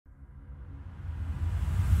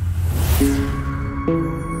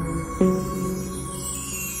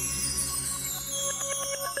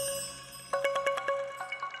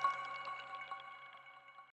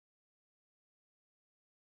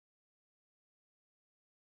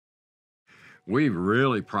We've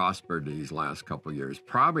really prospered these last couple of years.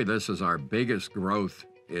 Probably this is our biggest growth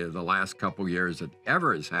in the last couple of years that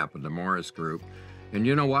ever has happened to Morris Group. And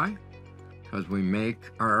you know why? Because we make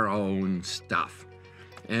our own stuff.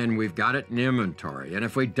 And we've got it in inventory. And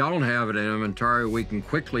if we don't have it in inventory, we can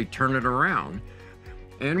quickly turn it around.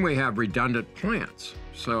 And we have redundant plants.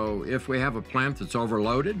 So if we have a plant that's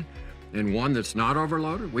overloaded and one that's not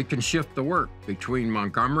overloaded, we can shift the work between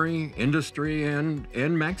Montgomery, industry, and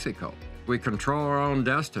Mexico. We control our own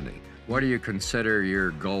destiny. What do you consider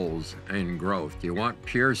your goals in growth? Do you want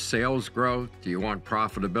pure sales growth? Do you want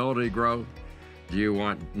profitability growth? Do you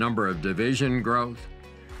want number of division growth?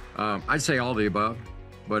 I'd say all the above.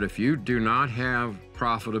 But if you do not have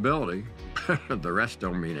profitability, the rest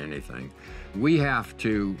don't mean anything. We have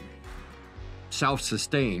to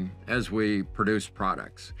self-sustain as we produce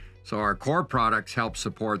products. So our core products help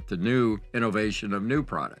support the new innovation of new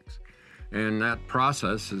products. And that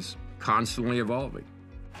process is constantly evolving.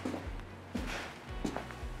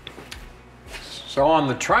 So on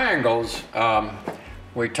the triangles,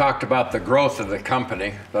 we talked about the growth of the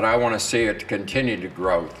company, but I want to see it continue to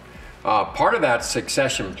grow. Part of that's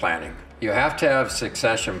succession planning. You have to have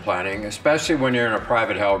succession planning, especially when you're in a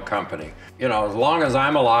private held company. You know, as long as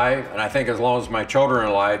I'm alive, and I think as long as my children are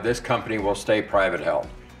alive, this company will stay private held.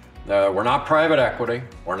 We're not private equity.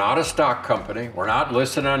 We're not a stock company. We're not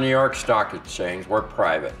listed on New York Stock Exchange. We're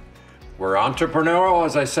private. We're entrepreneurial,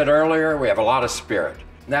 as I said earlier. We have a lot of spirit.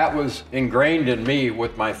 That was ingrained in me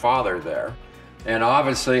with my father there. And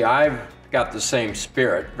obviously, I've got the same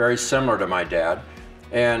spirit, very similar to my dad.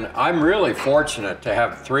 And I'm really fortunate to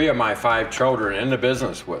have 3 of my 5 children in the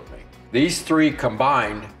business with me. These 3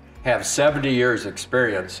 combined have 70 years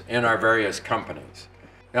experience in our various companies.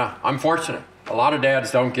 Yeah, I'm fortunate. A lot of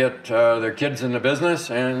dads don't get their kids in the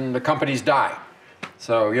business and the companies die.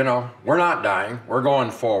 So, you know, we're not dying, we're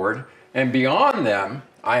going forward. And beyond them,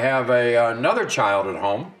 I have another child at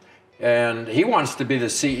home, and he wants to be the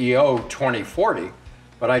CEO 2040.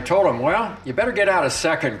 But I told him, well, you better get out of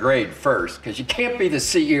 2nd grade first, because you can't be the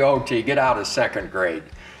CEO till you get out of 2nd grade.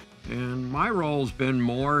 And my role's been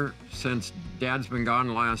more, since Dad's been gone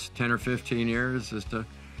the last 10 or 15 years, is to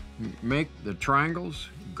make the triangles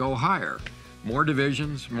go higher. More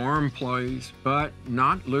divisions, more employees, but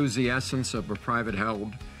not lose the essence of a private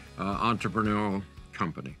held entrepreneurial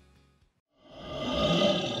company.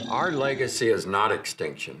 Our legacy is not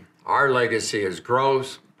extinction. Our legacy is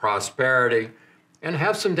growth, prosperity, and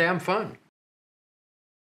have some damn fun.